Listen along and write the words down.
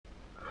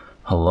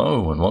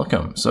Hello and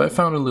welcome. So I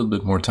found a little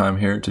bit more time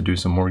here to do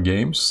some more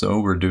games, so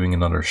we're doing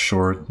another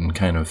short and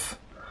kind of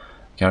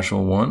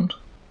casual one.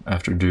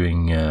 After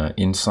doing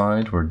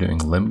Inside, we're doing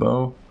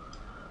Limbo.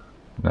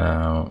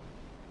 Now,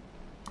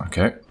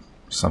 okay,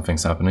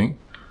 something's happening.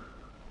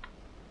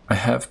 I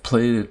have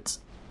played it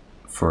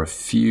for a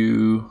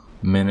few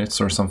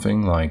minutes or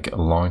something, like a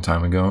long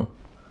time ago,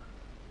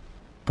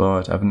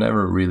 but I've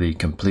never really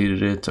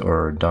completed it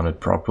or done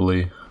it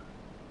properly.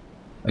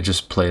 I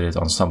just played it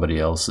on somebody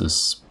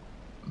else's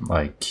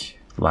like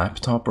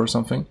laptop or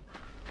something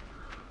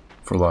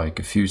for like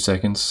a few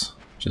seconds,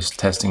 just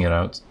testing it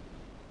out.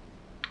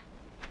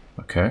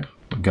 Okay,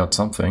 we got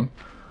something.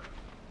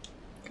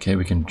 Okay,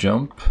 we can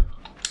jump.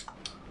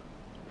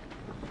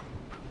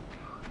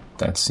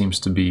 That seems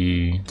to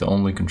be the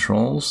only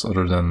controls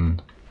other than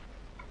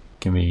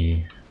give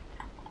me...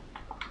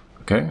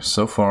 Okay,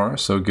 so far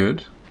so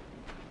good.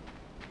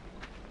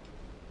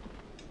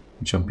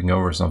 Jumping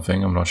over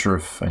something, I'm not sure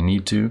if I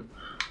need to.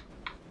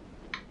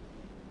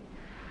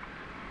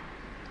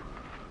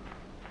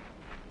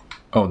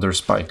 Oh, there's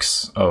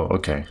spikes. Oh,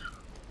 okay.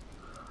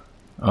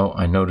 Oh,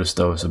 I noticed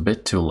those a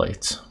bit too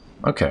late.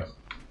 Okay.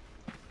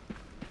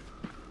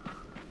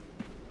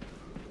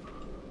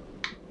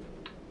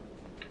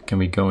 Can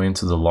we go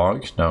into the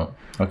log? No.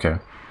 Okay.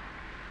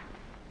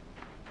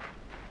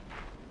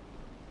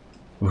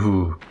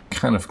 Ooh,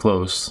 kind of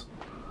close.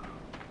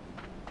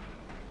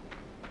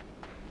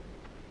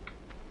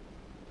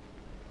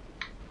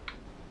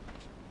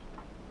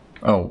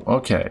 Oh,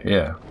 okay,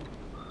 yeah.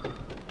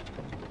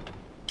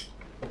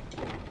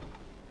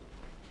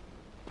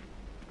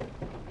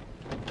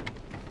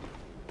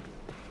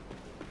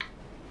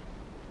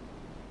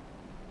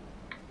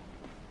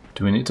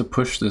 Do we need to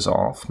push this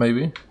off,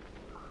 maybe?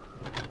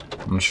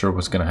 I'm not sure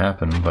what's gonna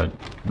happen, but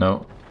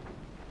no.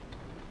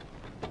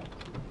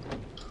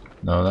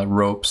 No, that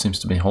rope seems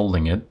to be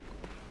holding it.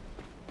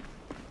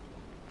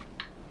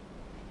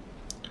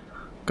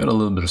 Got a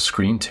little bit of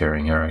screen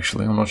tearing here,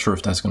 actually. I'm not sure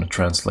if that's gonna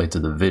translate to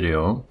the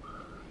video.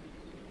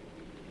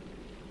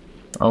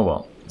 Oh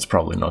well, it's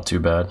probably not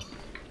too bad.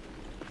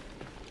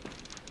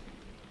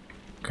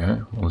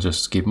 Okay, we'll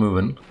just keep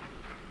moving.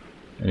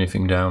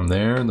 Anything down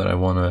there that I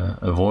want to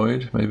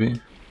avoid,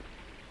 maybe?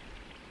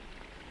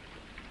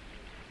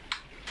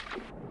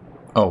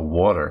 Oh,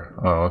 water.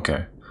 Oh,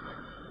 okay.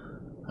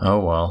 Oh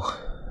well.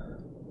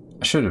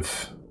 I should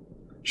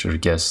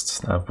have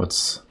guessed that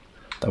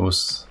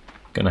was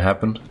gonna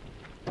happen.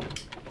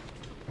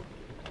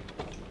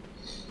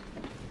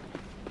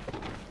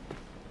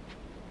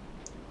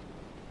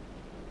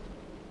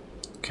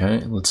 Okay,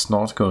 let's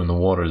not go in the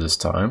water this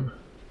time.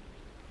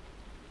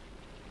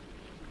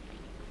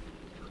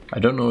 I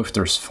don't know if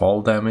there's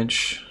fall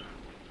damage,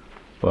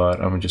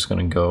 but I'm just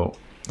gonna go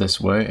this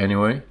way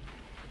anyway.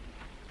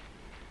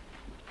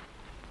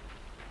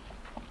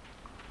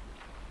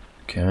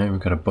 Okay, we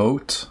got a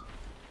boat.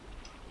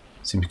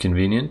 Seems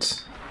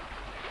convenient.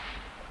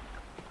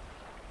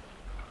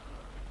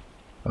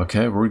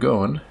 Okay, we're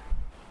going.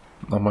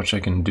 Not much I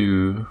can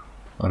do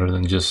other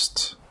than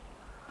just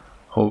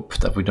hope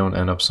that we don't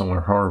end up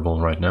somewhere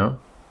horrible right now.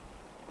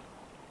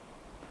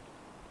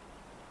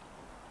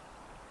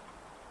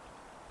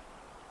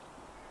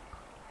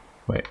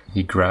 Wait,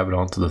 he grabbed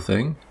onto the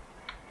thing?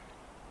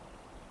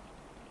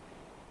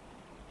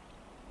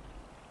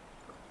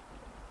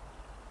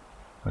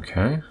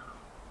 Okay.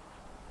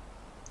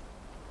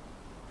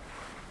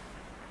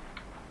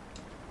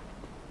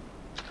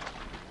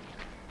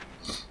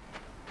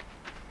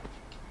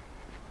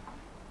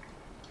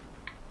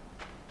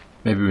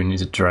 Maybe we need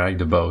to drag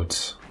the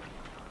boat.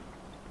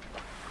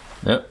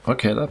 Yep,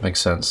 okay, that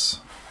makes sense.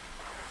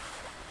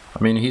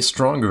 I mean, he's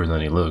stronger than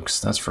he looks,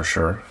 that's for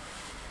sure.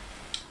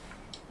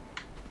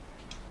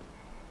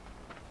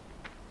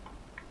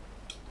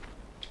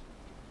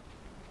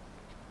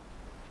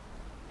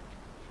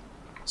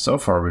 So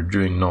far we're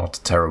doing not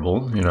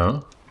terrible, you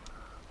know.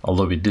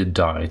 Although we did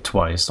die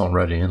twice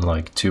already in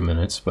like 2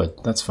 minutes,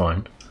 but that's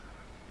fine.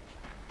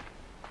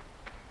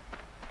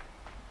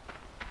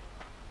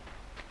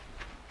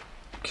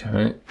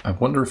 Okay, I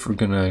wonder if we're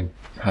gonna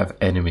have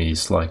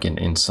enemies like in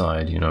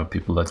Inside, you know,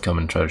 people that come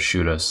and try to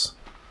shoot us.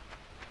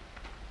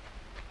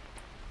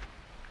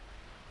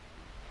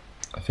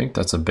 I think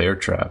that's a bear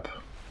trap.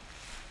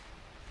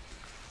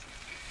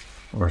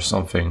 Or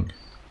something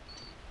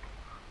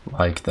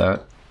like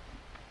that.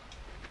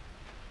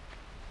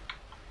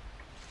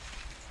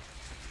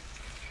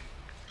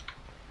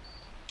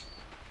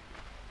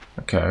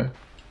 Okay,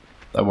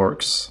 that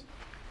works.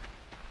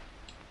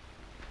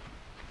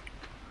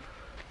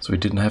 So we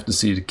didn't have to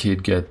see the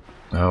kid get...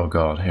 Oh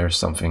god, here's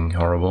something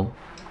horrible.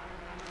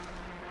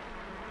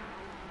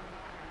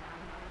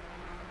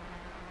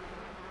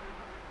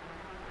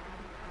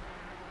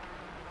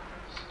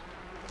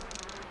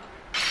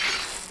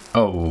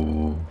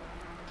 Oh.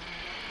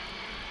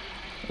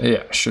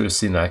 Yeah, should have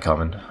seen that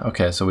coming.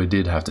 Okay, so we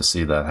did have to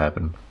see that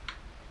happen.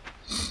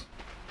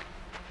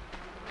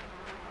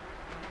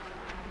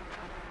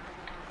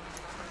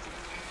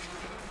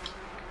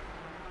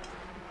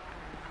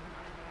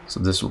 So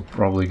So this will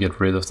probably get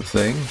rid of the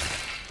thing.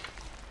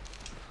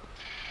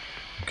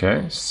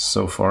 Okay,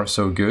 so far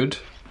so good.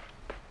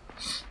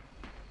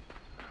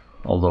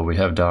 Although we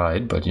have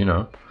died, but you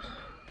know,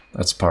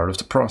 that's part of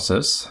the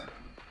process.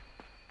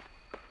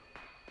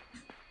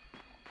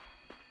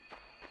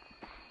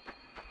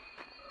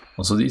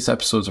 Also, these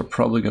episodes are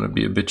probably going to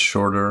be a bit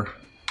shorter.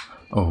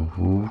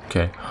 Oh,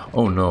 okay.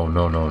 Oh, no,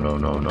 no, no, no,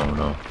 no, no,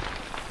 no.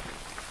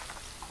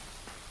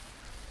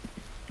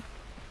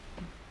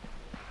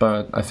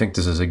 But I think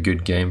this is a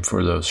good game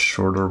for those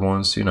shorter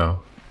ones, you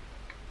know.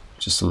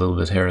 Just a little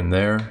bit here and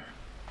there.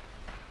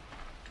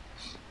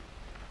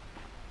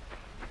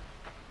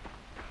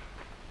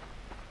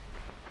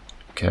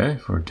 Okay,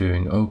 we're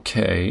doing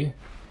okay.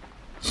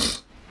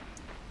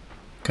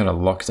 Kind of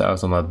locked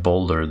out on that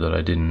boulder that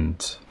I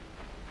didn't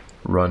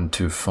run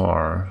too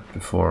far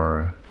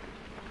before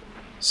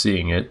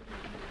seeing it.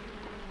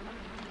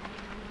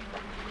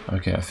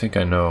 Okay, I think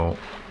I know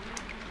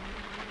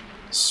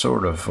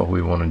sort of what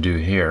we want to do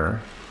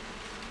here.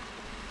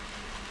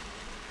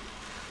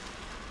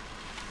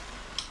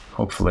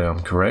 Hopefully I'm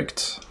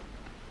correct.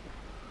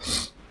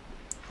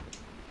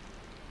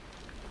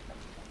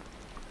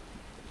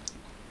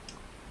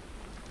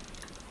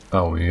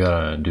 Oh, we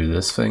gotta do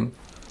this thing.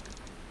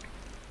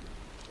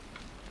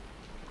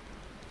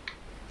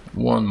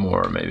 One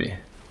more, maybe.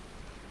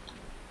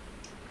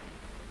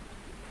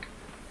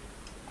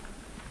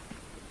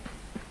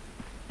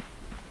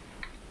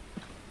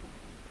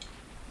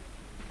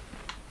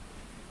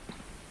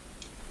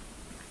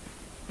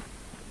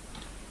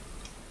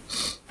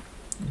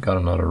 Got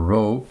another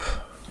rope.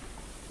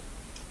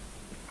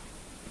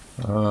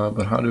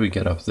 But how do we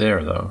get up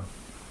there, though?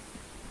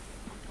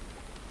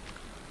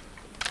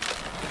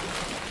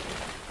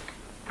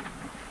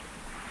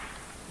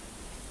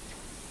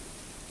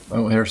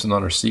 Oh, here's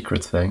another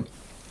secret thing.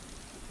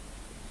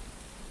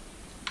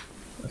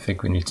 I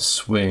think we need to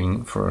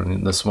swing for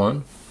this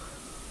one.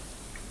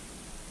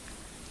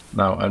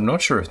 Now, I'm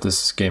not sure if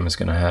this game is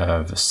going to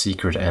have a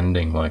secret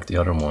ending like the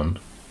other one.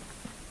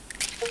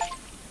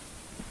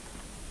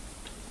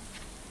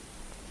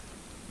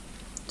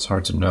 It's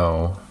hard to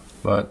know,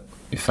 but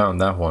we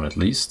found that one at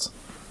least.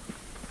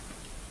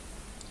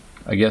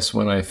 I guess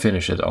when I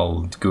finish it,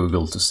 I'll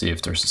Google to see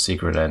if there's a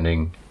secret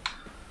ending.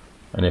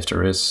 And if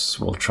there is,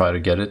 we'll try to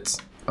get it.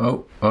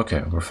 Oh,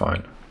 okay, we're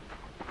fine.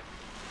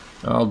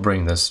 I'll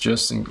bring this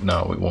just in...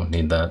 No, we won't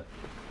need that.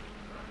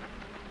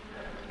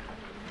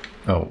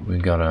 Oh, we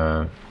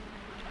gotta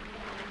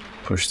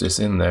push this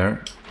in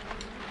there.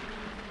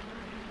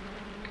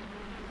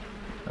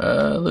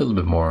 A little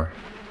bit more.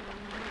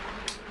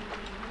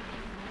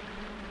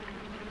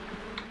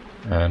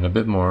 And a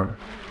bit more.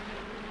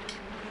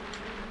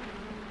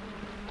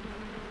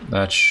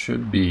 That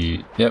should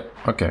be... Yep,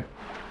 okay.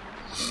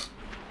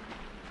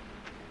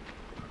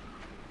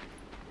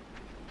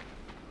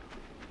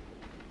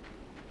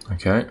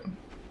 Okay.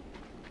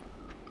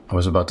 I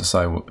was about to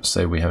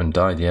say we haven't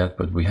died yet,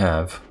 but we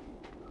have.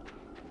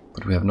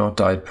 But we have not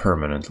died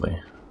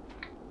permanently.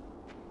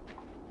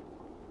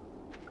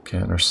 Okay,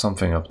 there's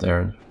something up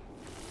there.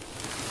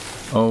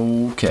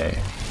 Okay.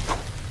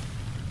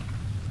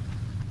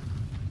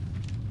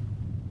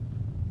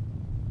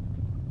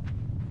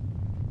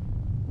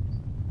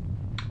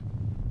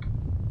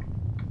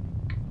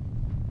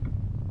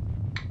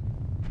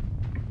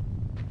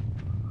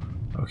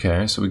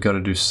 Okay, so we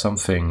gotta do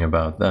something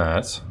about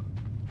that.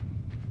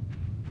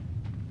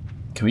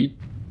 Can we...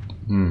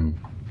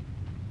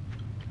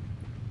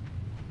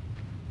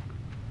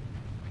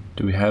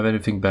 Do we have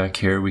anything back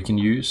here we can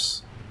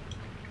use?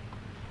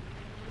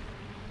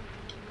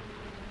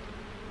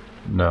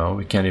 No,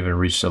 we can't even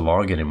reach the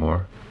log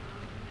anymore.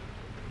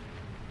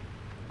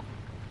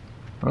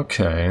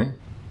 Okay.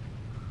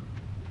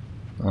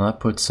 Well, that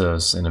puts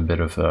us in a bit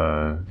of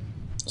a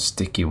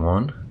sticky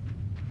one.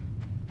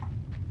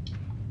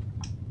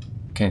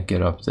 Can't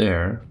get up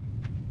there.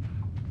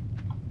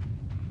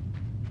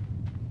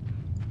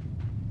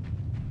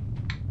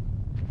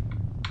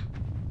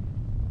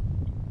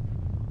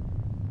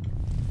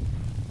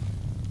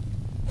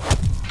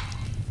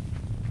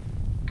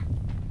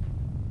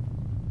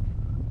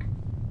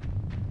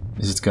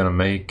 Is it gonna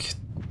make...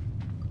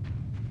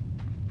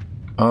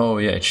 Oh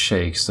yeah, it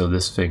shakes, so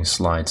this thing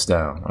slides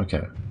down.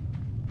 Okay.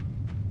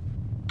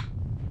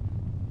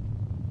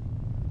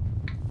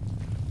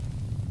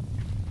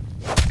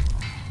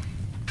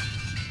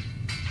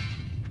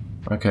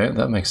 Okay,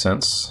 that makes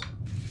sense.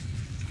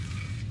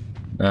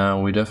 Now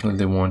we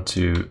definitely want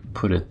to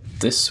put it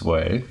this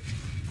way.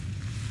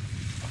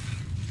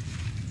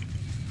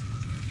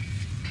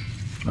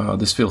 Oh,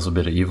 this feels a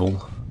bit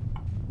evil.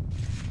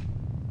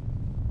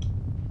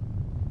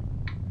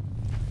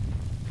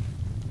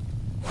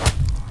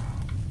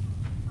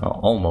 Oh,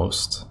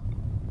 almost.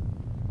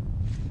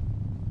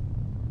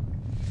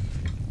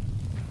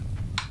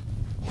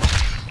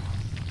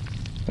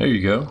 There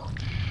you go.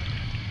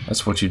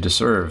 That's what you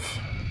deserve.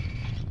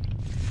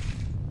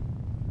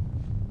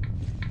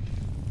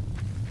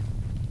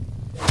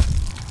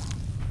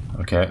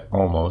 Okay,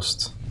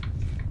 almost.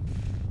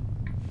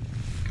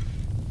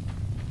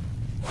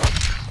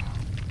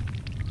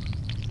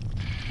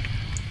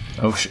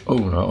 Oh, oh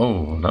no,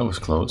 oh, that was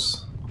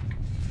close.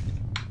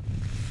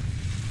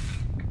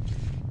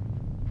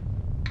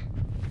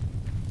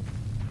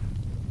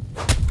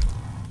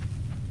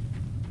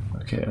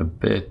 Okay, a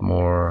bit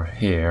more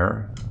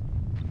here.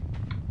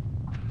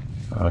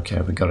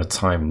 Okay, we got a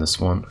time in this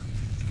one.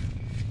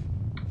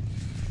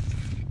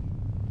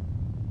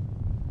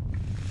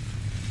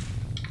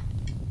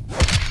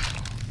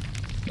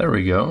 There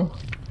we go.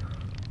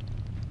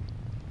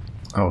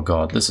 Oh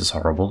god, this is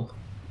horrible.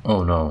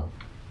 Oh no.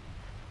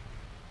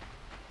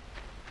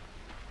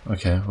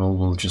 Okay, well,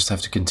 we'll just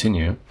have to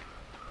continue.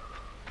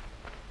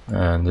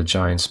 And the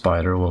giant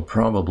spider will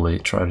probably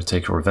try to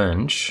take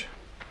revenge.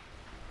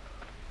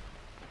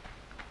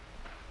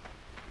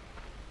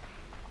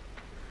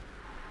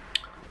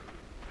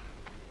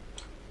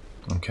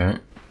 Okay.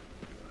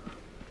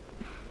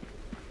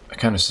 I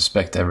kind of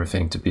suspect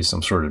everything to be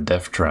some sort of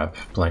death trap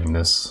playing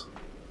this.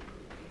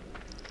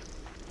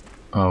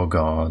 Oh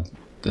god,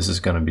 this is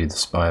gonna be the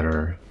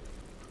spider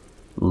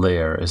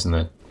lair, isn't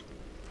it?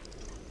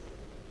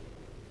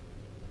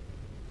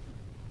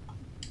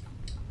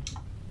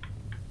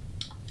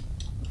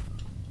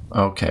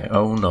 Okay,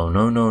 oh no,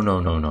 no, no, no,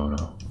 no, no,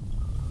 no.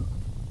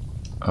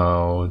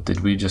 Oh,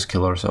 did we just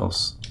kill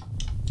ourselves?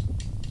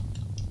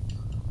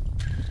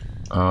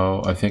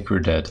 Oh, I think we're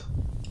dead.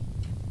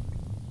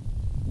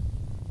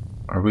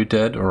 Are we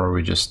dead or are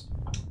we just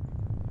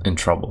in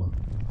trouble?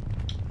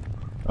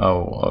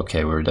 Oh,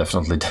 okay, we're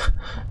definitely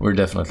we're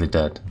definitely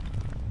dead.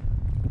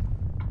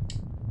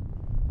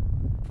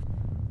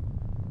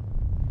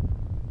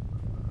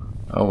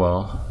 Oh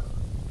well.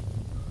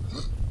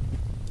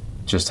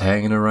 Just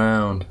hanging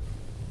around.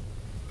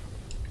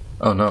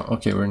 Oh no,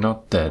 okay, we're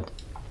not dead.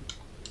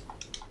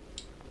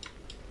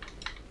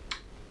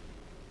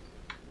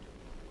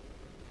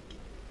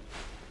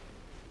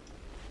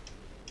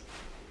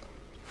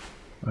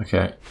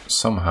 Okay,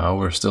 somehow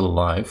we're still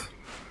alive.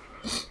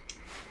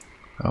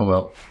 Oh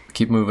well,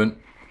 keep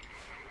moving.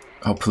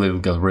 Hopefully we'll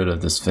get rid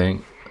of this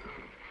thing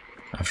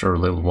after a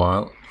little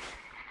while.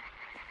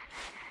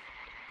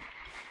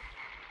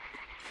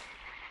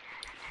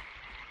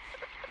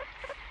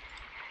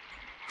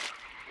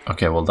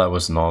 Okay, well that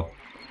was not...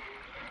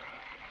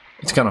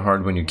 It's kind of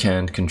hard when you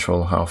can't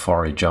control how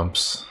far he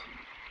jumps.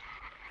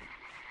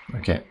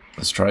 Okay,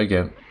 let's try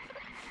again.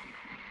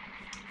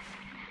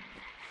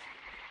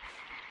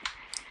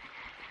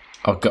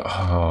 Oh god,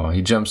 oh,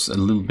 he jumps a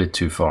little bit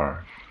too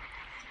far.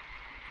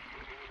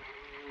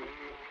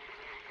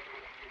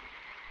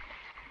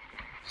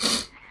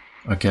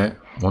 Okay,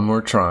 one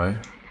more try.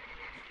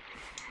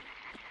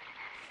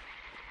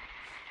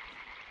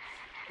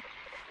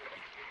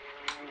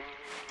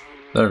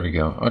 There we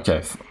go.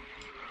 Okay,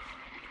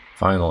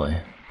 finally.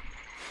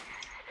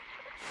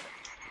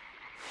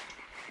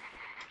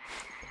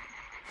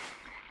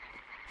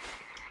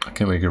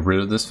 Can we get rid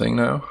of this thing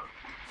now?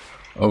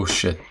 Oh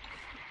shit.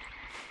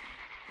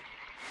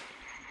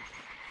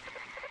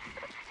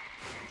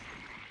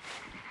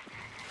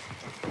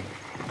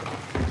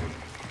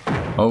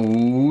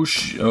 Oh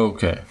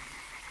okay.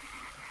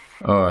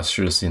 Oh, I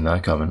should have seen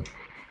that coming.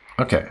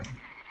 Okay.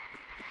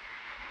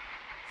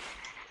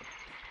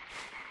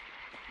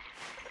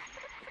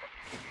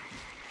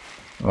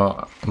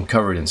 Well, I'm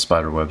covered in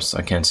spider webs.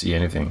 I can't see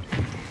anything.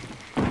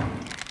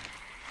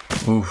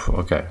 Oof,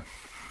 okay.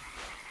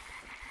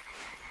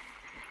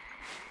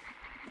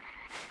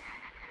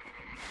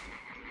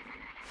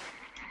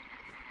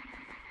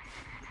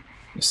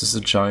 Is this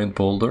a giant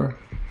boulder?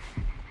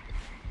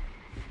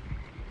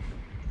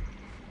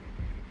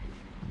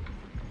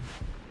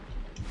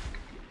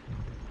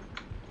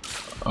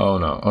 Oh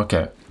no,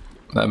 okay.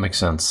 That makes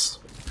sense.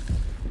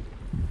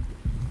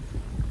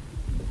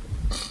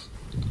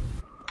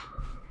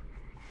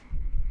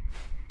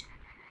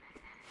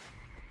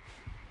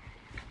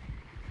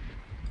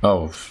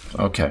 Oh,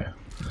 okay.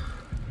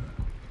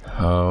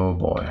 Oh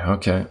boy,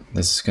 okay.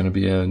 This is gonna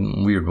be a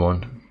weird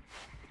one.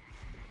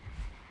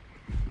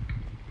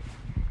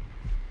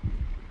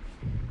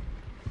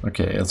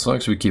 Okay, as long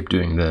as we keep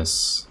doing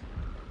this,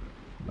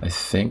 I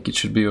think it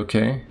should be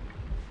okay.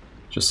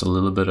 Just a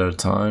little bit at a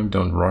time,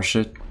 don't rush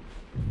it.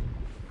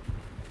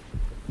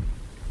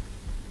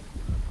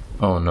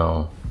 Oh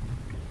no.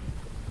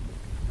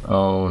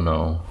 Oh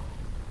no.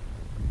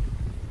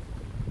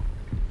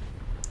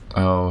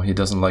 Oh, he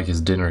doesn't like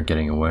his dinner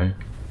getting away.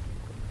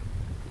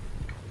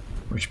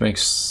 Which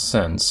makes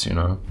sense, you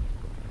know.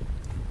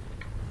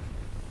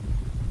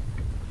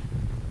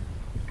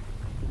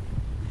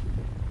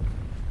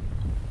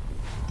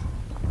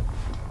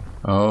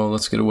 Oh,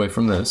 let's get away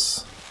from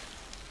this.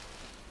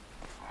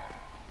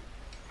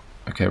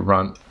 Okay,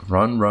 run,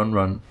 run, run,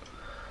 run.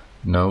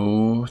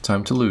 No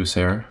time to lose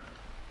here.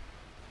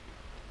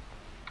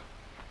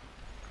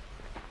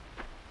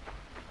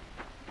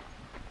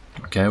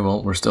 Okay,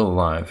 well, we're still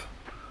alive.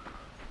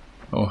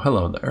 Oh,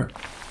 hello there.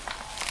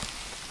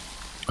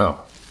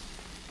 Oh.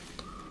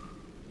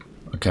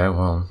 Okay,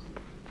 well.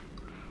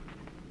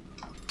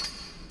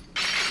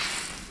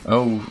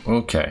 Oh,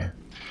 okay.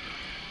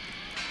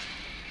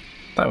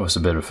 That was a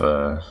bit of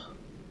a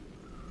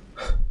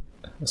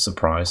a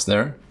surprise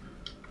there.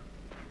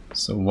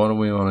 So what do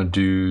we want to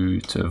do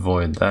to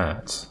avoid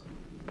that?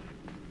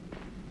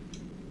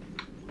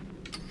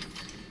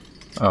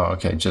 Oh,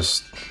 okay,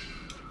 just...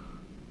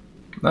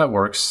 that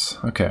works.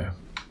 Okay.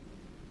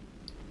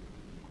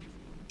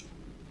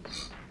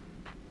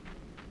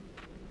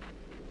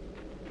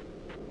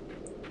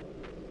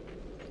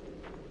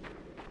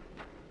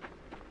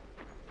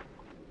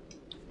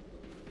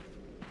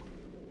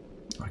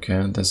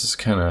 Okay, this is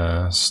kind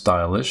of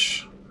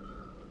stylish.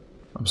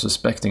 I'm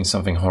suspecting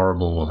something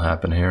horrible will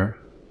happen here.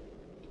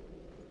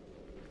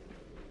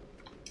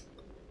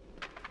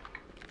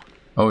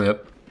 Oh,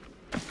 yep.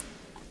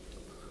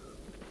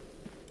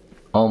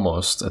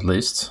 Almost, at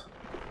least.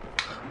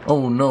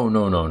 Oh, no,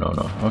 no, no, no,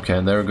 no.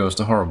 Okay, there goes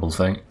the horrible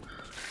thing.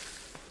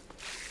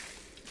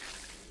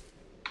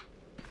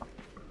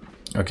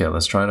 Okay,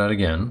 let's try that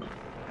again.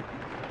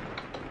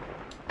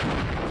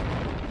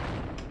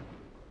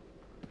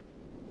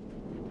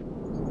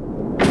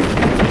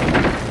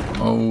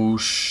 Oh,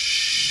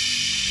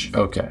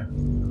 okay.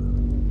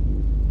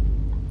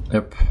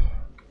 Yep.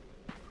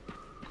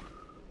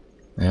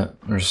 Yeah,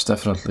 there's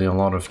definitely a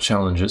lot of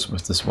challenges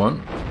with this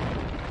one.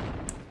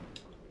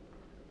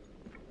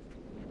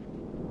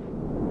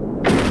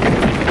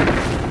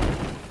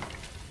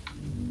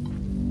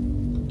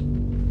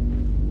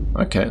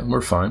 Okay,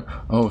 we're fine.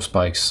 Oh,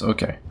 spikes,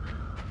 okay.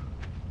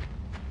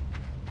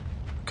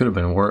 Could have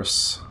been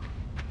worse.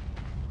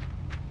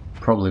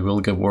 Probably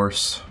will get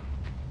worse.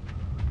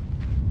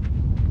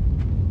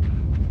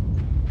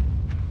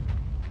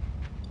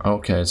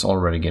 Okay, it's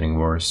already getting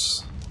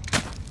worse.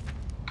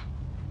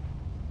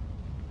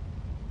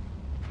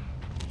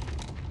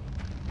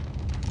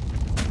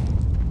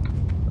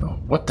 Oh,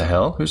 what the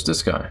hell? Who's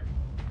this guy?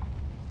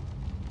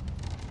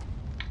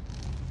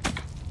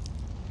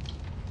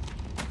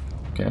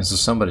 Okay, so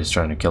somebody's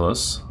trying to kill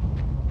us.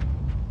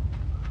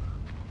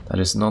 That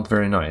is not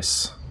very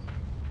nice.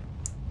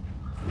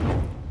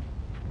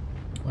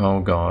 Oh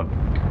god.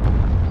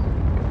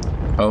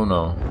 Oh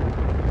no.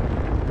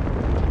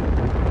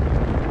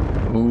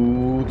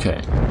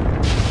 Okay.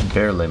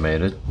 Barely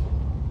made it.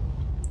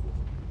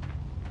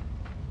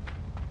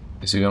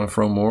 Is he gonna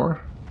throw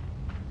more?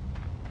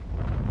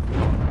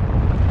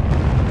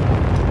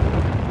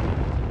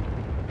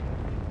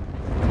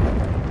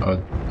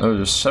 Oh,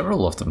 there's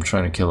several of them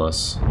trying to kill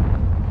us.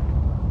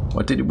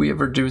 What did we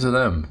ever do to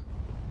them?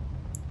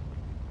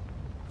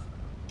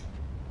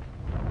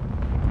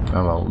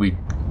 Oh well,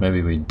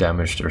 maybe we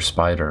damaged their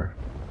spider.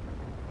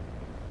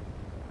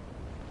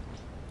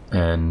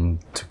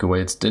 And took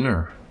away its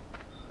dinner.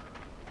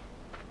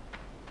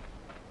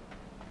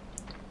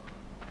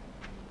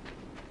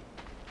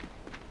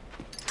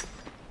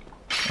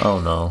 Oh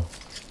no.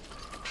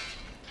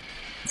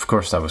 Of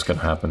course that was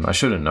gonna happen. I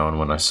should have known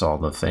when I saw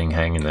the thing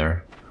hanging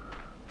there.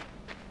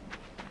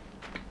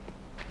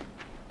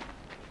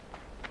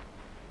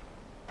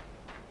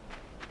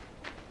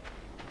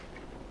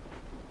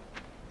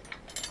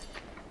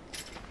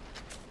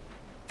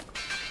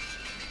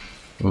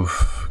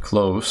 Oof,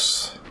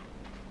 close.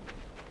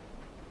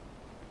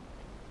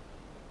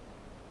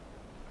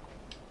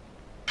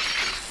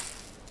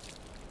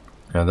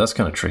 Yeah, that's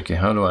kind of tricky.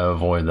 How do I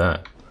avoid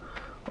that?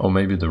 Oh,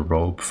 maybe the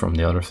rope from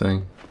the other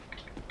thing?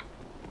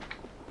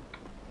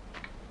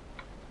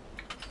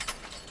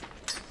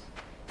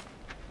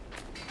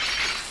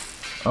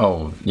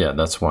 Oh, yeah,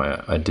 that's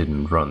why I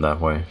didn't run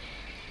that way.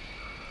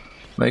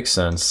 Makes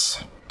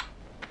sense.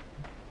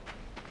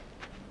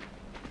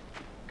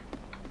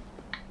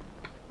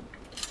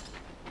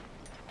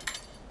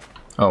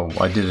 Oh,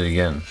 I did it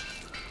again.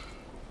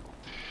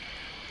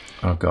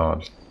 Oh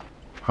god.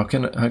 How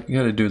can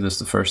I do this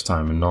the first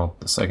time and not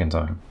the second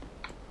time?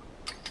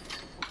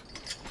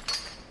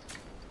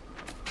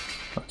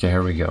 Okay,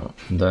 here we go.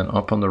 And then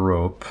up on the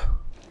rope.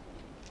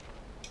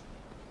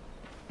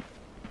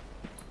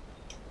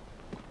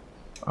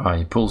 Ah,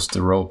 he pulls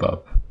the rope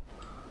up.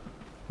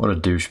 What a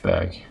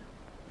douchebag.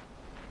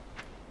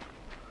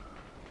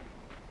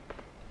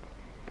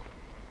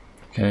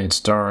 Okay, it's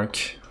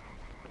dark.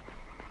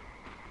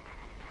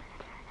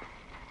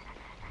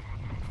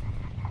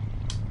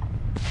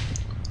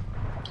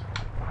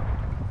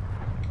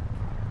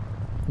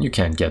 You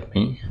can't get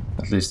me.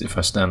 At least if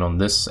I stand on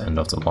this end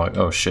of the log.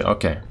 Oh shit,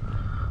 okay.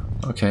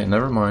 Okay,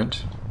 never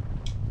mind.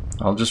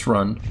 I'll just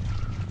run.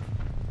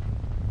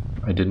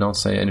 I did not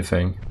say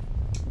anything.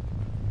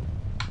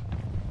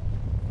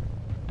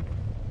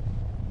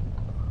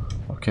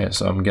 Okay,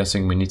 so I'm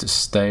guessing we need to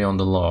stay on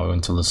the log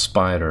until the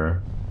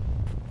spider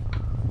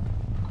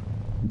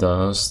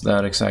does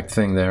that exact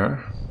thing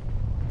there.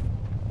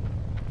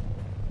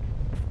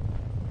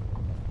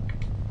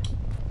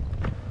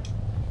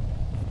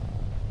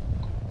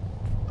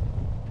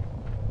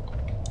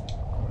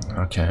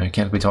 Okay,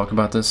 can't we talk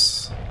about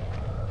this?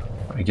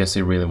 I guess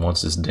he really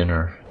wants his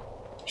dinner,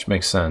 which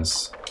makes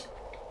sense.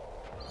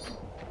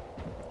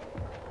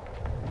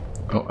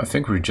 Oh, I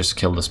think we just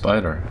killed the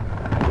spider.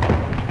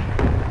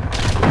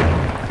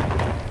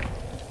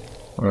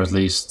 Or at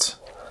least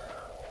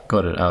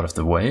got it out of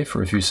the way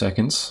for a few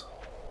seconds.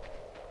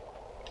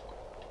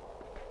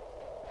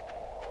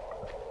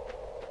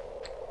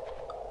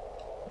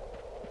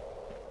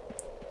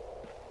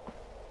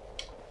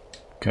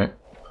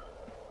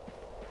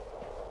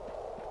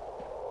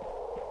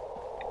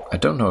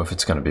 don't know if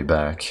it's gonna be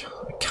back.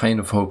 I kind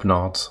of hope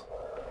not.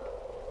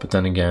 But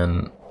then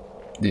again,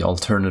 the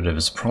alternative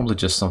is probably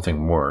just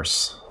something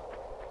worse.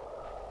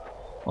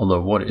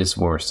 Although, what is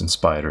worse than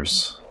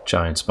spiders?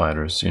 Giant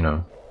spiders, you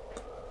know.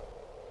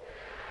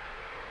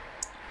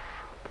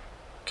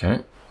 Okay.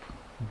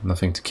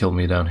 Nothing to kill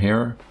me down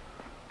here.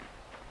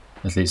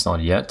 At least not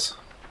yet.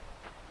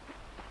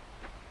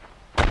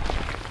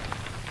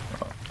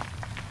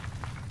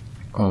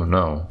 Oh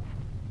no.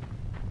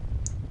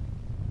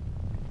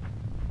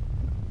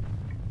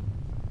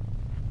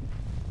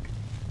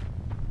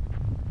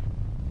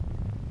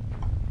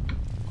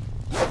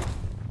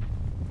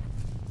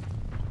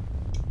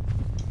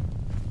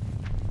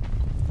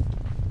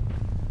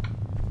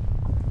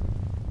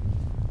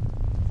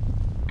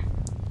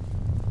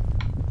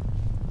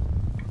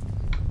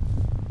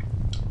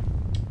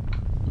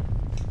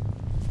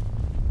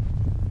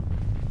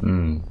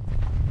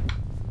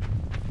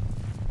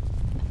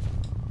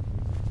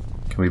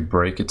 Can we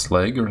break its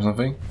leg or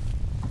something?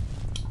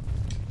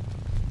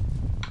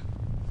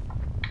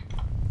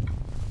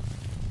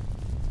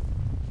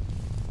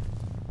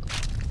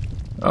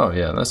 Oh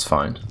yeah, that's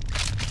fine.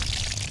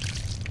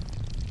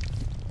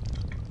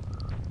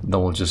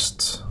 Then we'll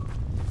just...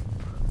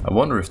 I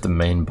wonder if the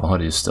main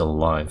body is still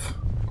alive.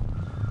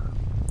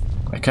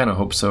 I kind of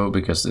hope so,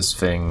 because this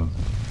thing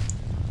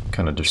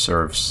kind of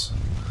deserves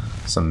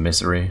some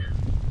misery.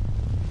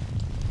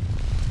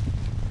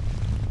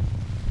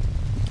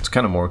 It's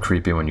kind of more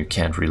creepy when you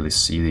can't really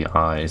see the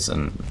eyes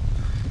and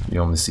you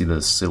only see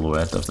the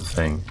silhouette of the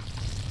thing.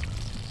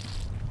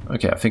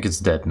 Okay, I think it's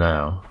dead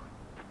now.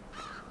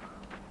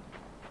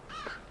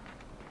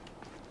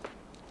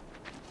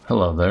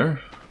 Hello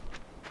there.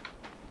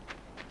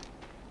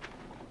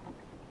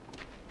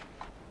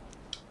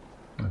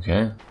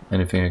 Okay,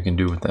 anything I can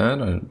do with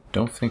that? I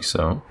don't think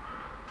so.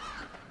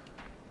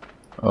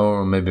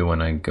 Or maybe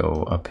when I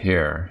go up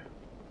here,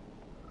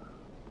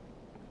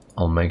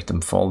 I'll make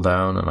them fall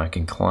down and I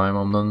can climb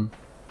on them.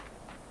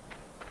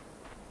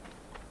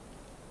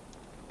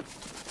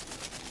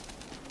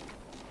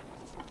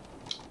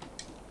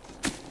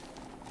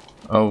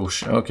 Oh,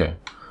 okay.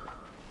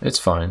 It's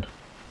fine.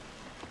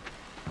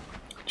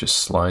 Just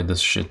slide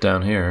this shit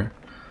down here.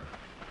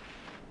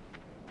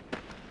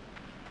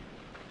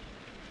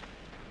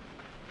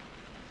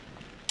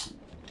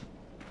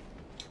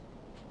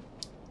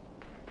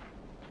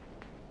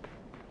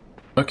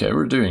 Okay,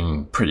 we're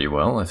doing pretty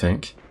well, I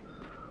think.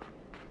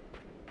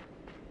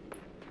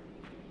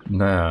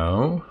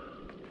 Now...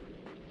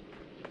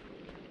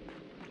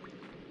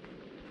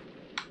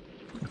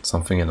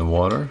 something in the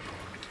water.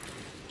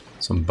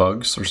 Some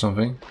bugs or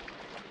something.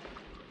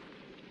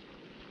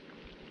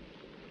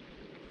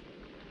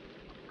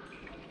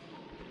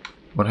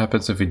 What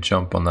happens if we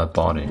jump on that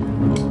body?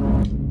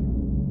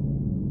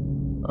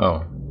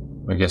 Oh,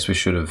 I guess we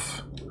should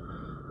have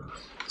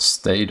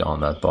stayed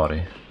on that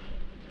body.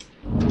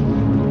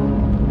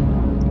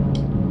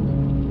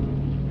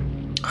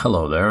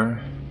 Hello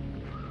there.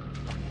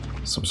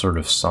 Some sort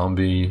of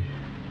zombie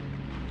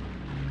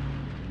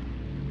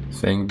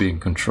thing being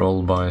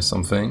controlled by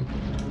something.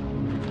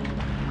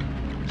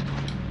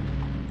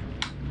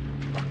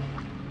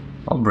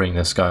 I'll bring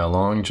this guy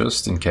along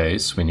just in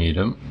case we need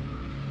him.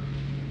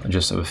 I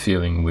just have a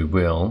feeling we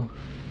will.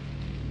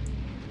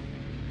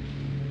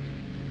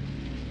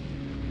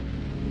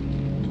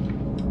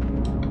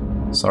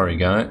 Sorry,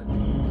 guy.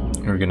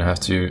 You're gonna have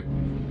to...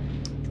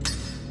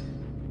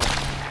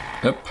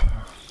 Yep.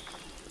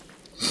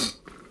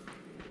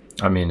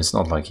 I mean, it's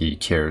not like he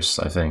cares,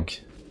 I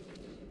think.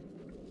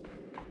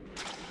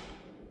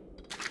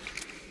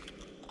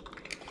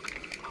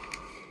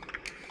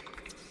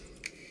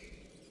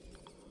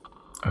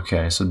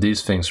 Okay, so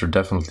these things are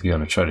definitely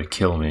gonna try to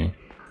kill me.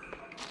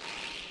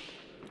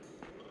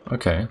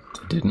 Okay,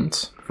 they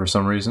didn't, for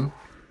some reason.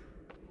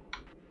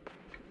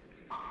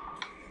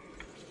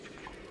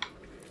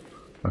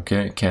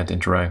 Okay, can't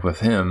interact with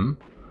him.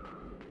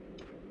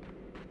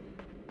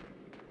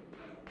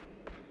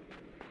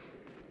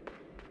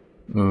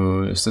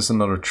 Ooh, is this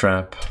another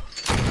trap?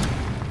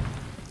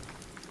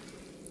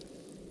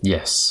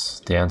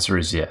 Yes, the answer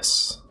is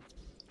yes.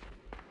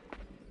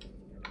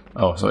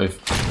 Oh, so if...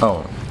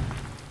 Oh.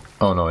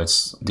 Oh no,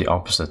 it's the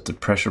opposite. The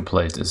pressure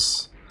plate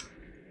is...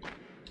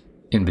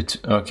 in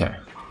between. Okay.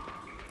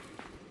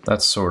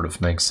 That sort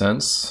of makes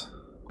sense.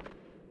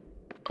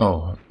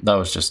 Oh, that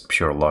was just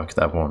pure luck,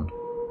 that one.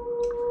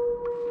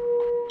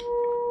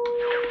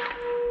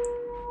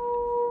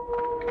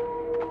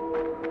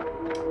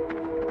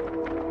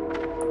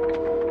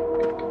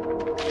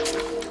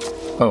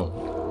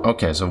 Oh,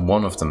 okay, so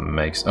one of them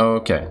makes... Oh,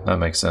 okay, that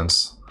makes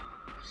sense.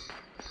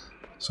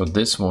 So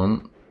this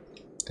one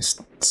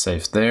is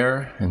safe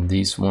there, and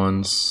these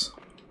ones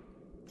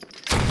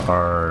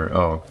are...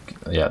 Oh,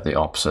 yeah, the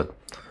opposite.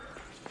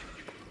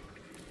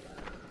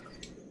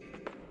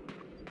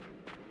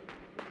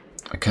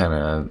 I kind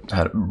of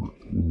had a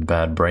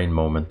bad brain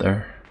moment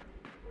there.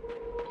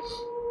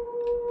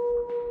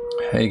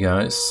 Hey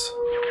guys.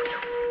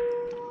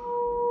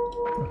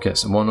 Okay,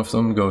 so one of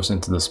them goes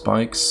into the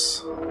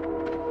spikes.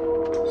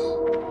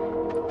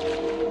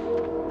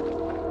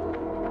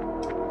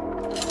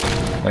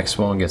 Next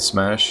one gets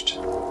smashed.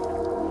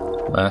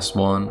 Last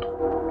one.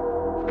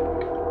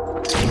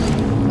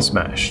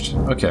 Smashed.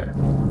 Okay.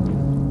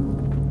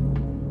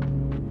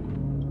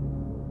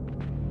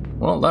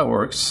 Well, that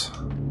works.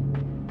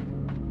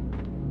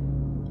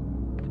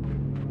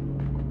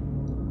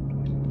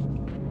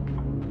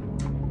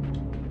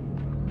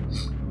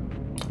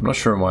 I'm not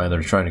sure why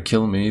they're trying to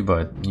kill me,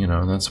 but, you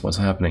know, that's what's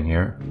happening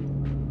here.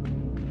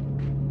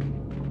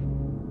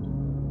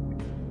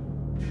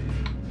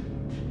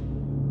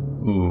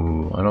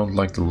 Ooh, I don't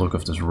like the look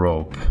of this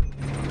rope.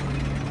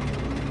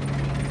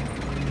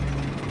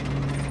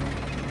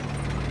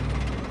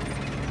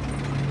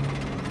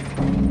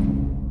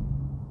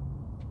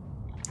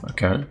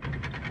 Okay.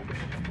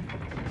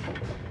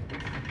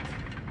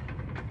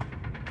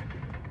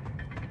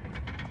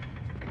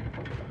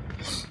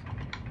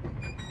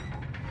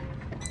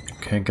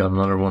 Okay, got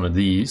another one of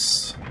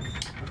these.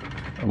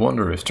 I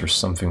wonder if there's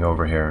something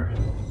over here.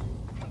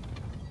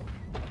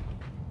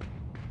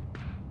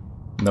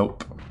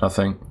 Nope,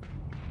 nothing.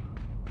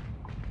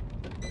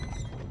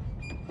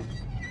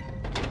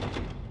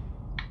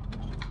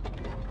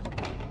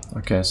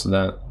 Okay, so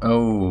that...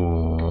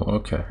 Oh,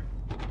 okay.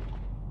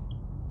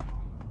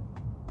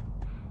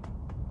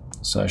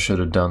 So I should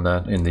have done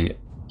that in the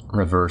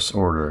reverse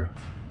order.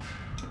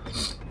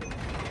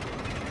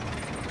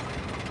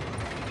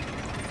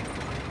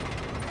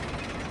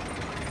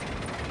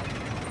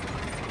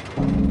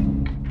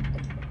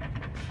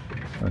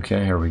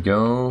 Okay, here we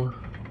go.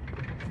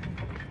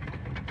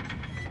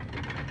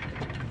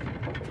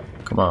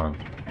 Come on.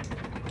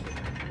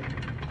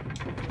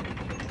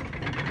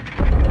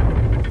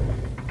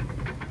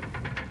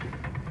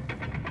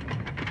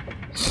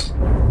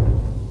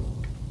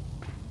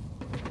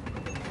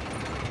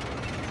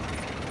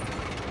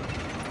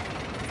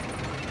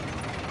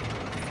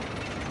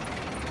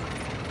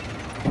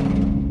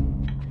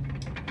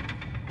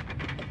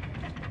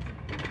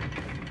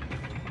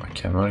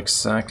 Okay, I'm not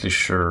exactly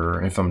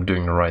sure if I'm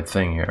doing the right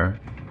thing here.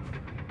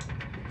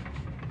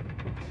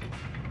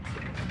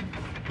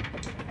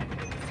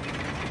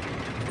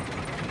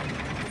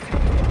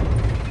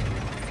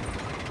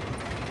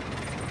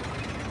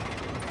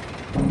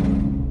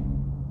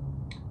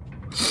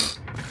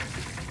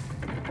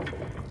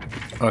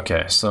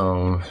 Okay,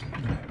 so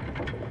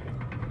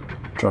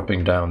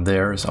dropping down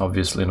there is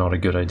obviously not a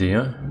good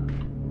idea.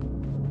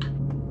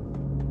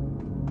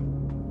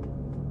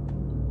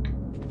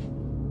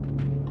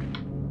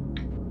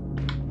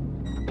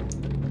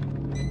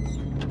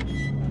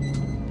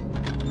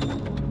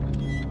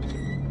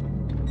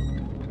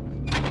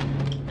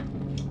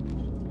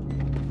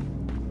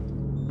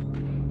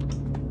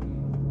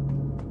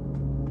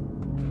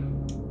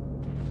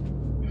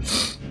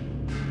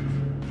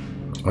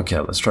 Okay,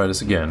 let's try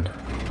this again.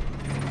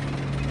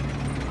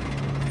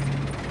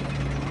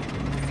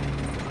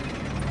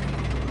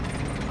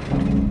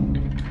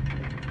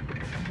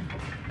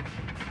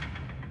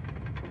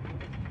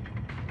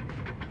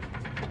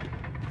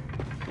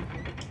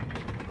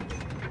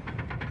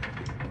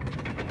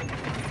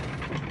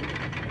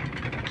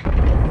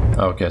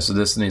 Okay, so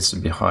this needs to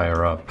be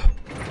higher up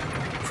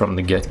from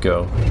the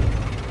get-go.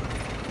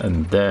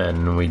 And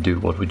then we do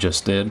what we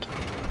just did.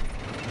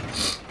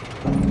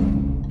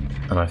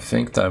 And I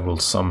think that will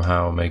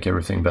somehow make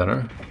everything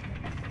better.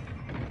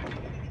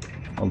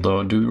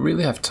 Although, do we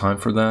really have time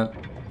for that?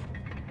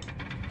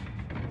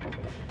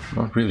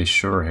 Not really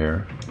sure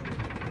here.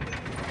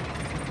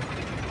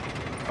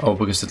 Oh,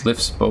 because it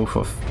lifts both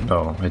of...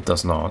 No, it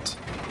does not.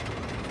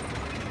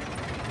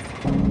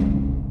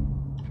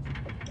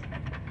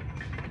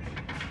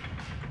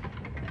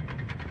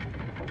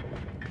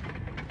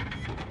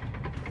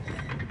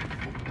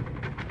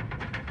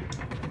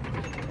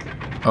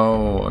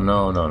 Oh,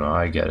 no,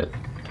 I get it.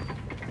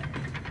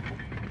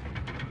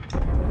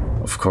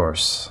 Of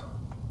course.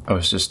 I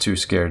was just too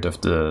scared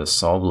of the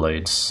saw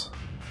blades.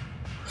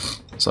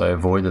 So I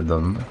avoided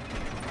them.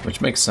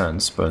 Which makes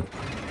sense, but...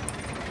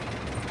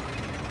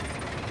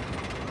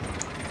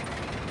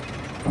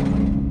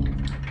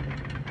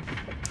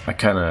 I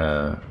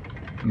kinda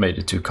made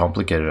it too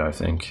complicated, I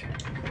think.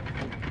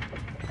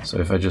 So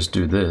if I just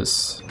do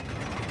this...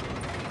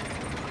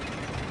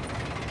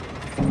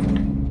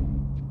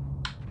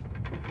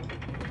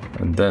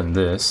 and then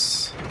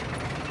this...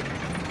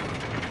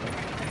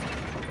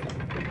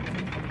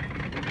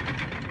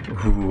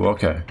 Ooh,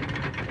 okay.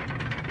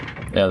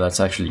 Yeah, that's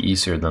actually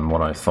easier than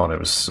what I thought it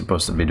was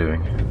supposed to be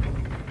doing.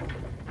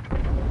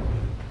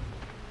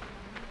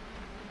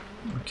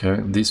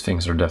 Okay, these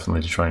things are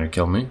definitely trying to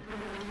kill me.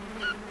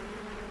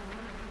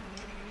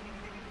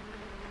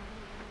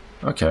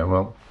 Okay,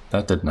 well,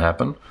 that didn't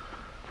happen.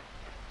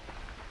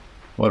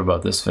 What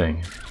about this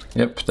thing?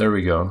 Yep, there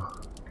we go.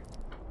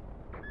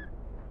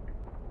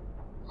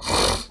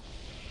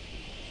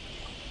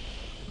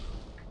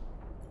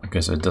 Okay,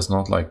 so it does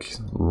not like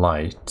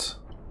light.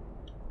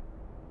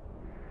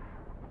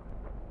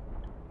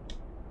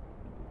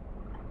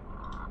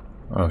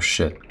 Oh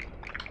shit.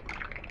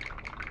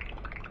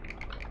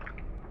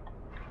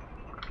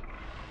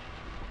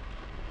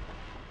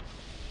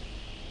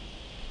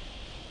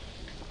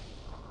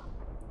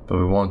 But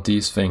we want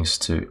these things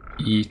to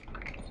eat.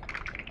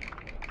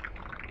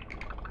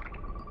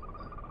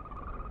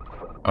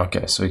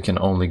 Okay, so it can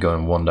only go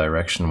in one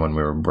direction when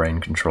we were brain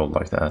controlled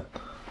like that.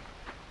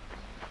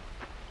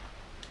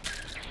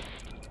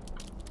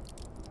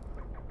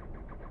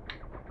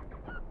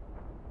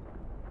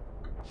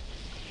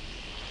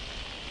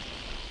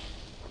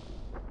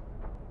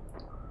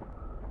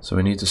 So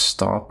we need to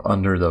stop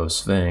under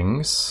those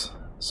things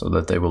so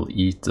that they will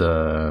eat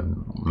the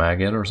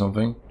maggot or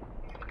something.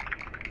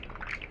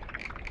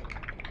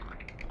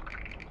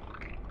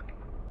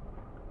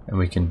 And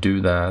we can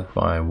do that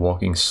by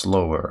walking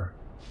slower,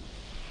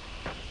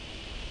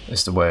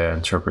 is the way I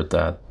interpret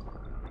that.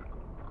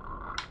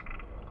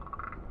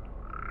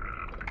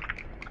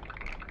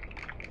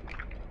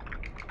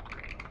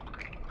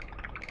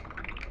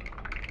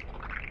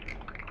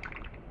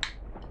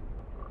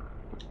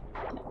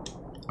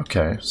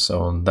 Okay,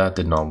 so that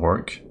did not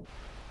work.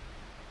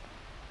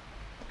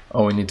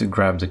 Oh, we need to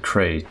grab the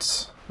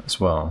crates as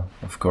well,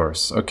 of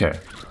course. Okay.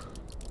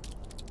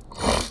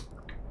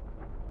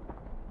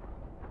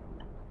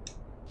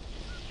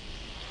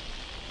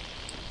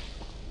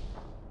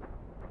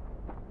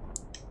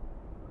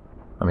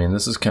 I mean,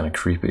 this is kind of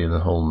creepy, the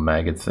whole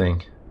maggot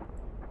thing.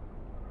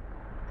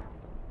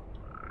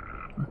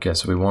 Okay,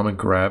 so we want to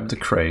grab the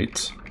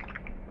crate.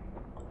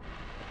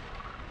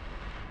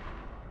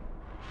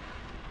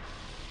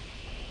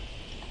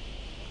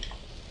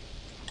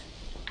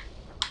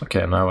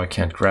 Okay, now I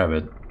can't grab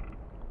it.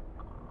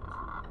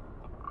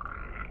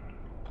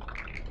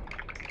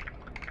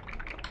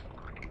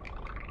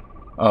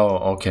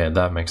 Oh, okay,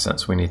 that makes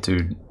sense. We need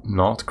to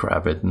not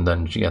grab it and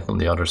then get on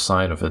the other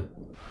side of it.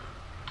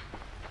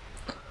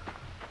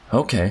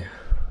 Okay.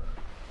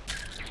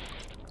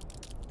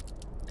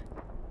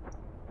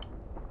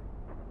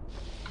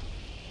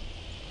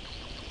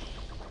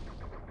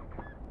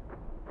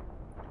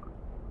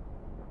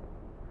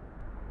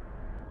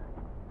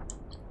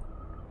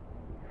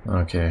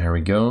 Okay, here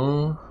we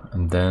go.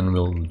 And then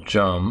we'll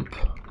jump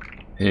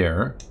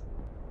here.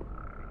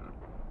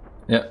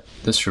 Yeah,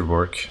 this should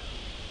work.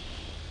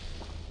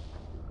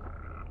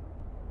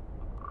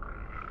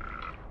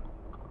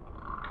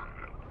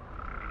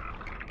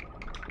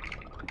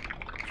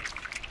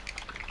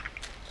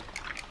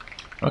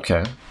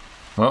 Okay,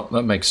 well,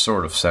 that makes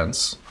sort of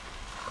sense.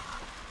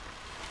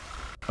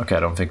 Okay, I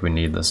don't think we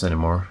need this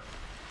anymore.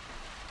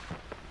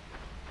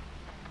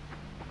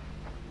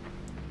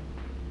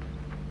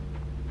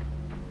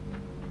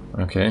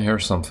 Okay,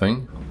 here's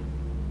something.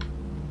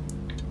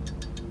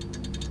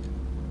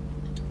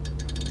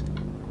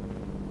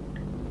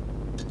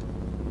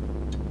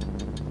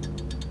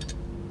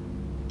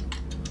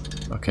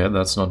 Okay,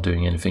 that's not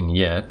doing anything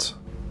yet.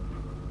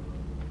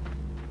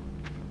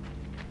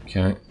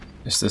 Okay.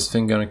 Is this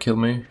thing gonna kill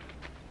me?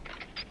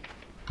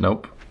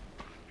 Nope.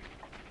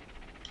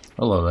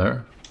 Hello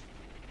there.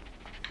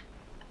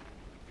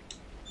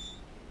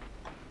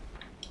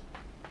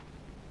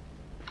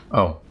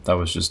 Oh, that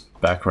was just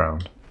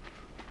background.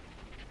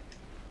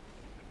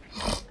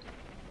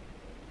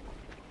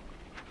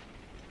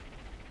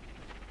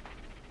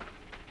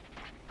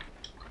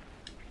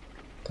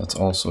 That's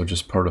also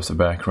just part of the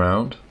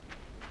background.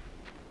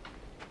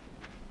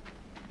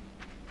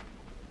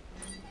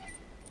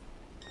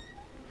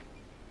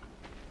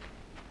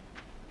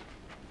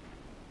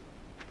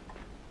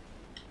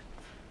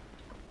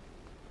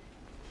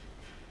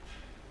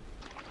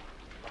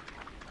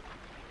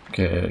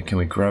 Okay, can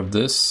we grab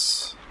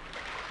this?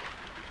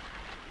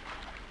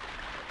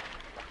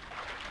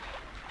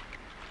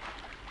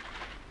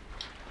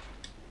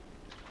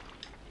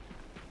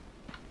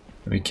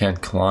 We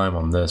can't climb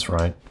on this,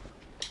 right?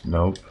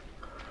 Nope.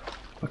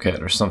 Okay,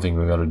 there's something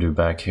we gotta do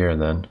back here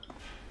then.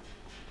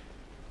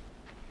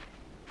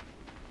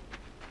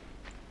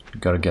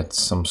 Gotta get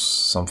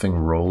something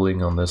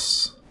rolling on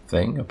this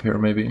thing up here,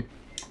 maybe?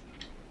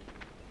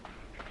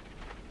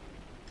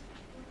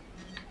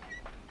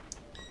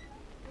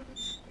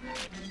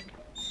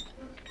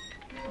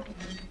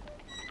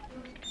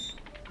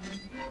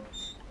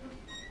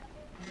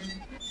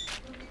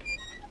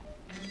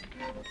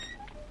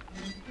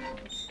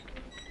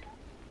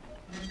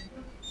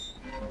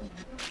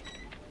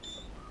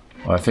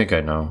 Oh, I think I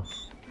know.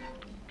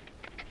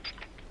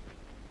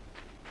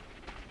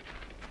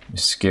 You're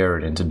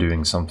scared into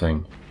doing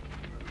something.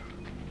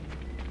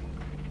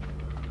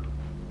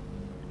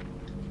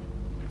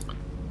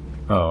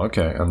 Oh,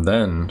 okay, and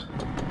then...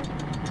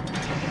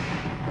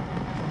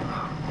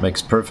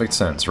 Makes perfect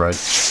sense, right?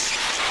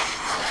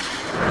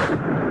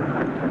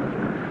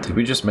 Did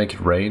we just make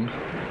it rain?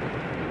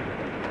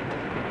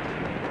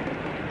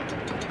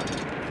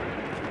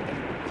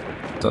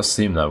 It does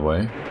seem that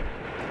way.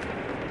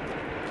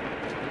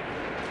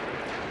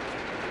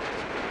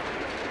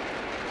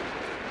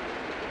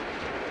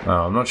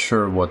 I'm not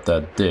sure what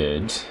that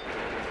did,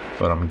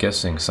 but I'm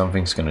guessing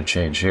something's gonna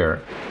change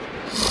here.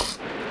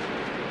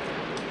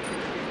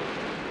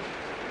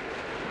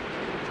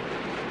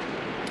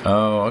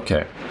 Oh,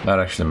 okay. That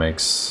actually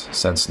makes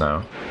sense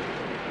now.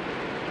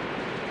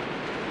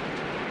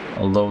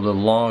 Although the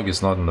log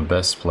is not in the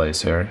best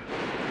place here.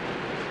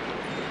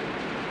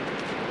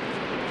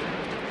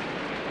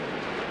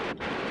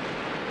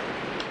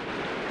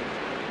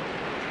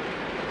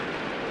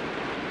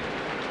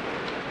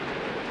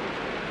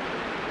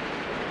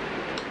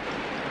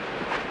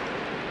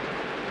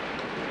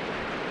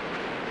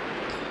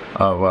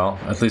 Oh well,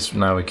 at least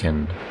now we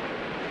can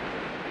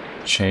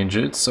change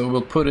it, so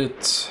we'll put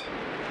it,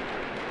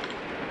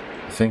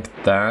 I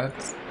think that,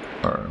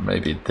 or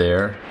maybe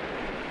there,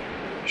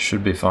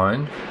 should be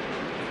fine.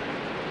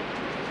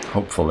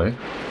 Hopefully.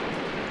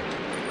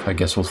 I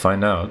guess we'll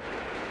find out.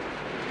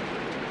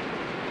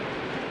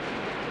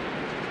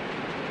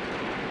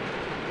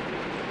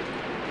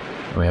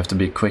 We have to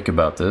be quick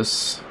about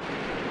this.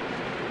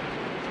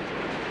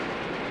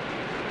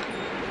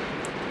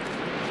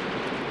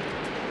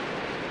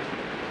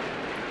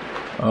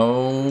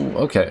 Oh,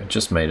 okay,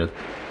 just made it.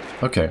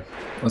 Okay,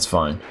 that's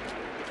fine.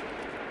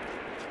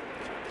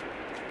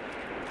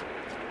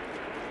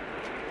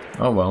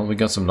 Oh well, we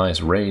got some nice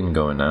rain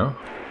going now.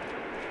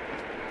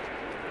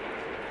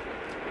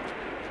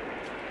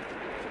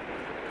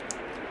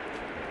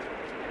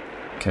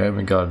 Okay,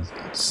 we got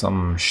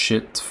some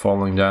shit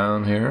falling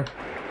down here.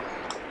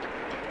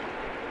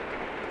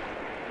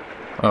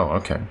 Oh,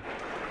 okay.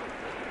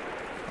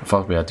 I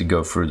thought we had to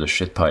go through the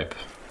shit pipe.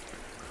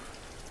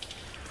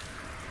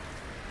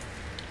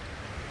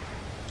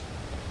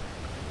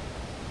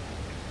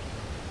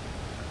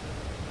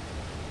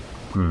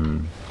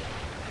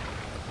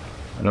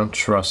 I don't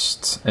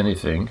trust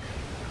anything,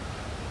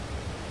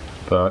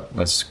 but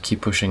let's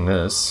keep pushing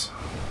this.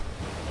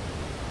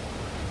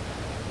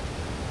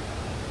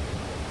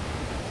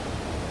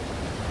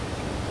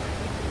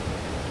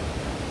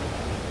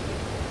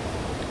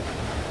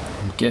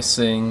 I'm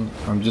guessing,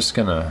 I'm just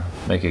gonna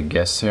make a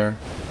guess here,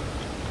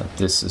 that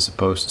this is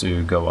supposed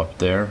to go up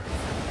there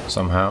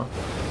somehow.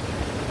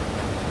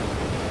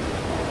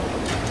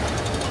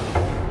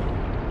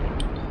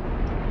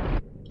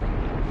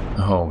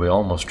 Oh, we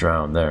almost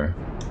drowned there.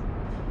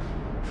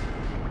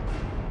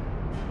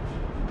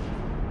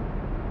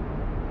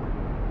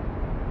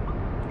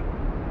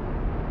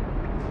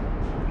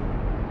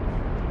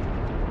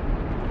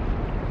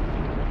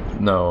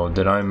 No,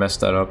 did I mess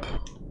that up?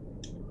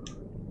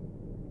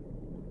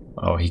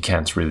 Oh, he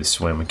can't really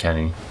swim, can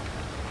he?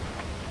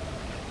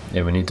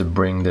 Yeah, we need to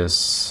bring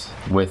this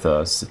with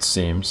us, it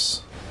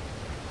seems.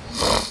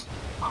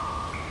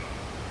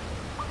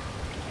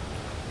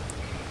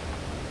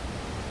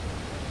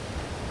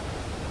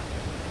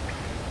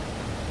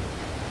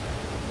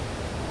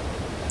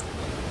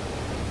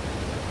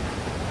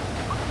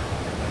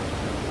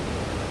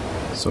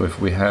 So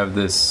if we have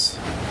this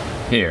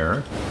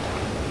here,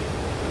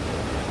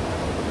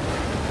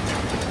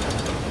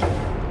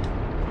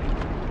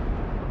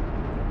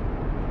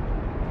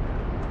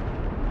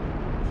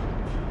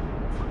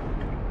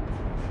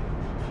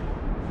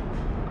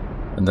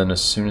 and then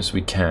as soon as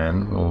we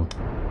can, we'll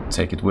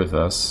take it with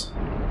us.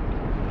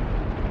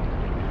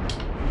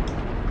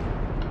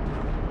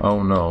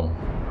 Oh no,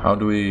 how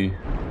do we...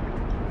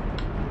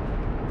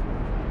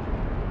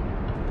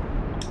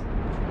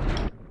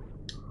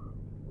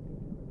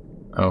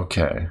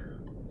 Okay.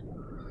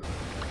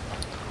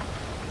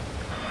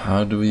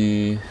 How do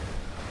we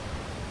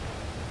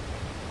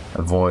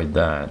avoid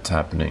that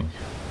happening?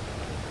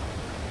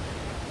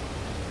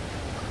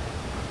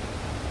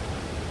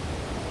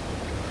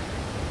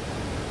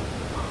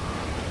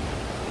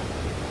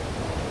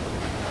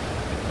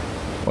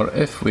 What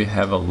if we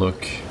have a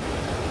look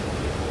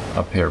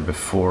up here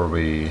before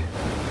we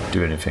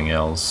do anything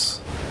else?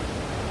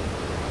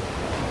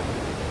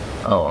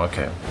 Oh,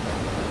 okay.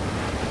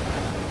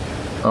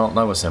 Oh,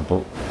 that was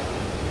simple.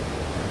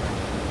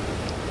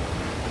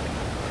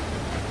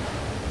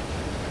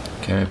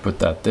 Okay, put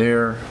that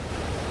there.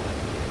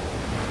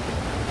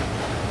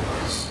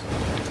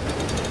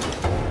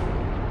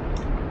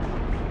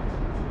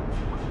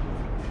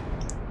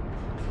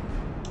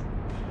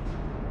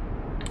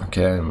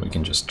 Okay, and we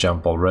can just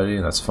jump already,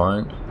 that's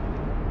fine.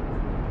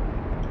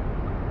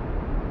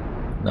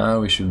 Now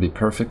we should be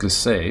perfectly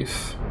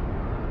safe.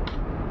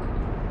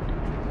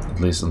 At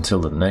least until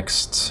the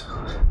next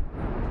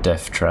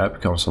death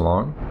trap comes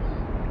along.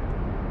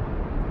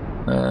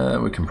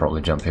 We can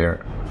probably jump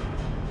here.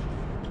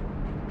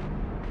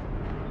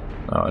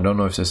 I don't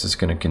know if this is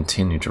going to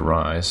continue to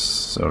rise,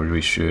 so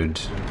we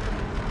should...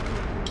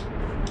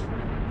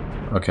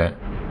 Okay.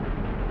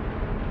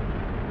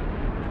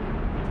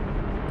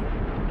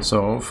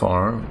 So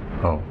far...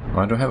 Oh,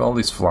 I don't have all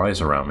these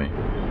flies around me.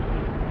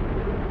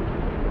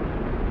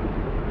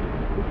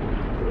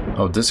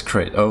 Oh, this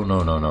crate... Oh,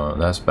 no, no, no,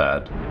 that's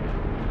bad.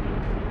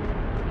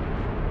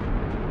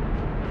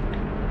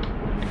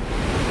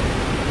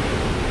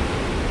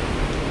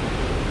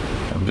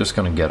 I'm just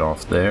gonna get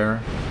off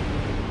there.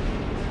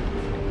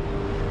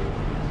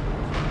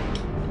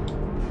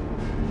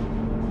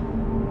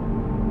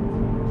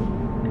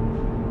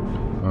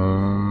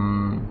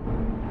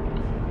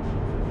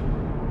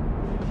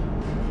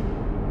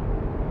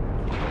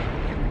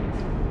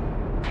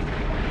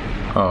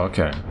 Oh,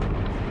 okay.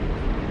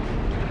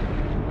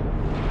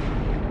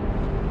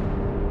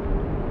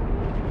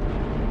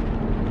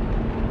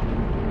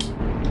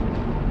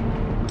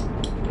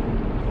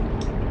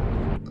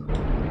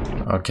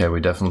 Okay,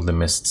 we definitely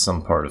missed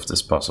some part of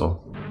this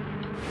puzzle.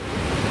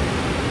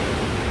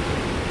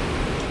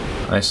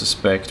 I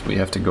suspect we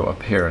have to go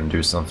up here and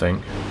do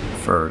something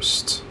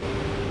first.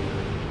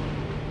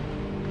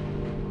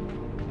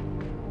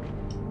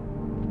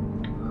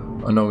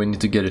 Oh no, we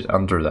need to get it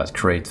under that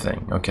crate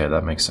thing. Okay,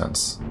 that makes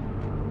sense.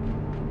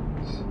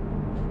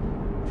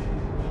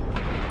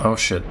 Oh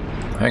shit,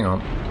 hang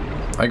on.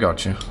 I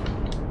got you.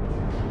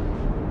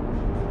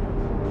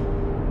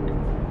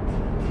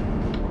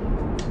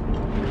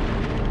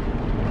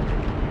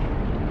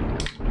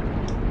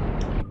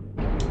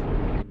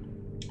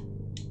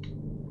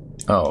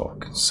 Oh,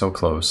 so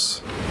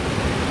close.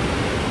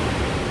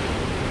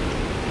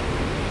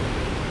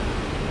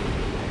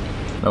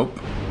 Nope.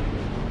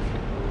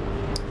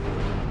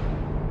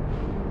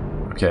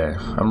 Okay,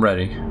 I'm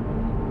ready.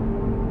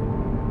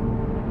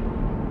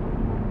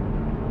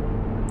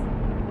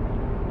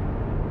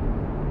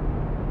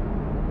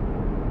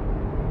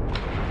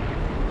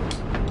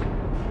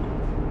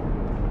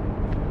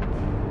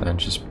 Then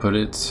just put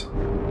it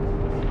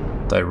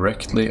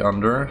directly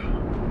under.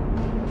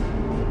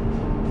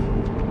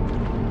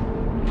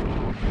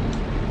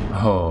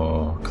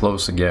 Oh,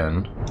 close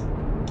again.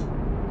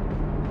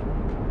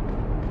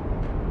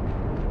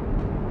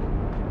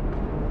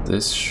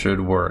 This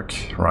should work,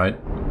 right?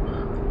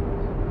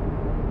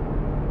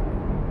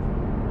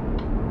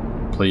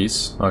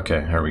 Please?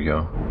 Okay, here we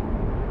go.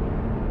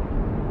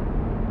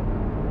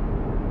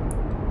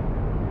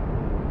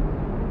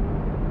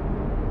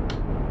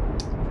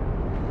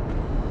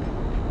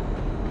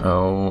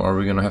 Oh, are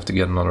we gonna have to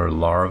get another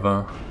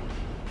larva?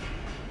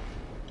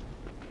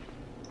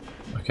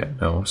 Okay,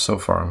 no, so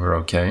far we're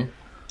okay.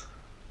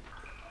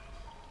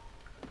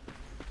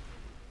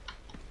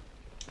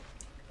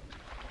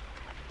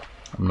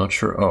 I'm not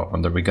sure. Oh,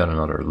 and then we got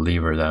another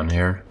lever down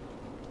here.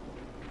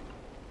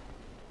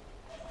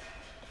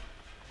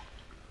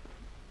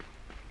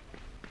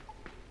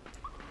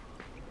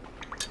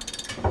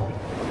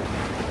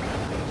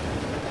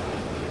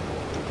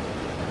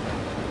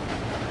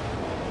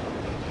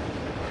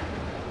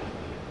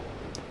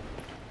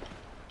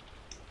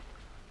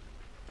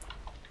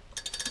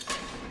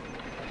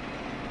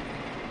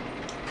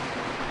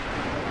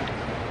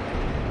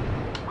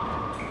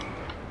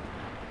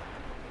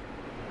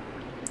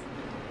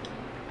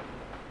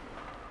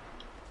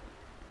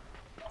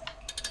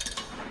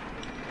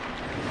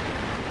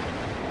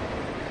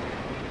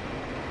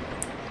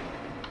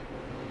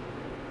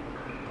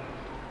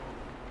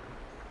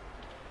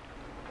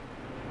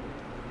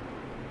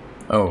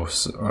 Oh,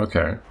 so,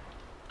 okay.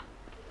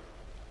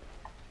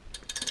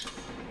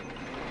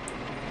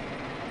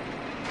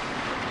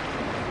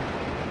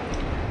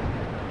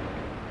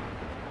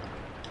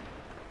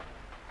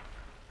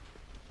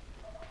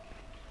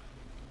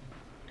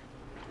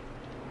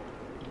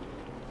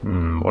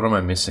 What am I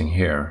missing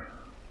here?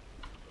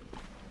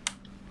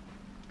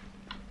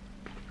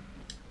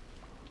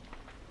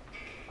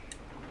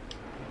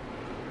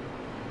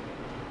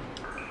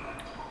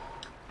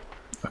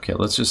 Okay,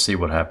 let's just see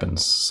what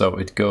happens. So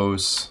it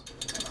goes...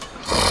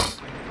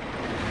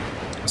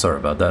 Sorry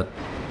about that.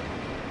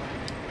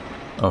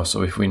 Oh,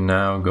 so if we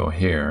now go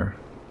here,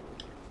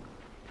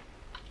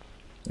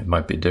 it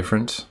might be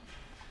different.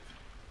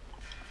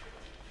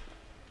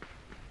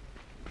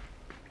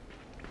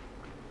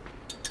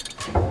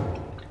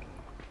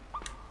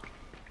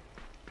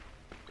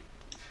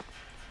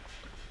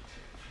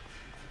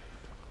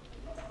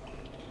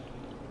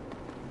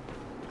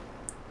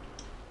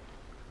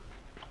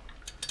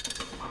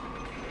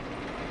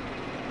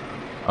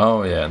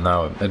 Oh yeah,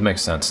 now it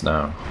makes sense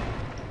now.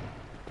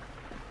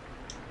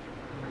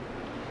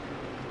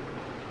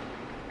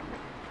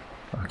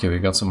 Okay, we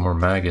got some more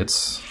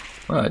maggots.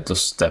 I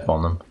just step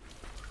on them.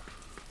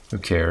 Who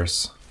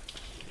cares?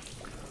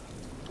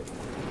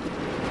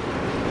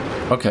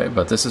 Okay,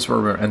 but this is where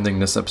we're ending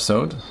this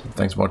episode.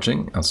 Thanks for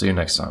watching. I'll see you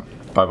next time.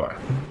 Bye bye.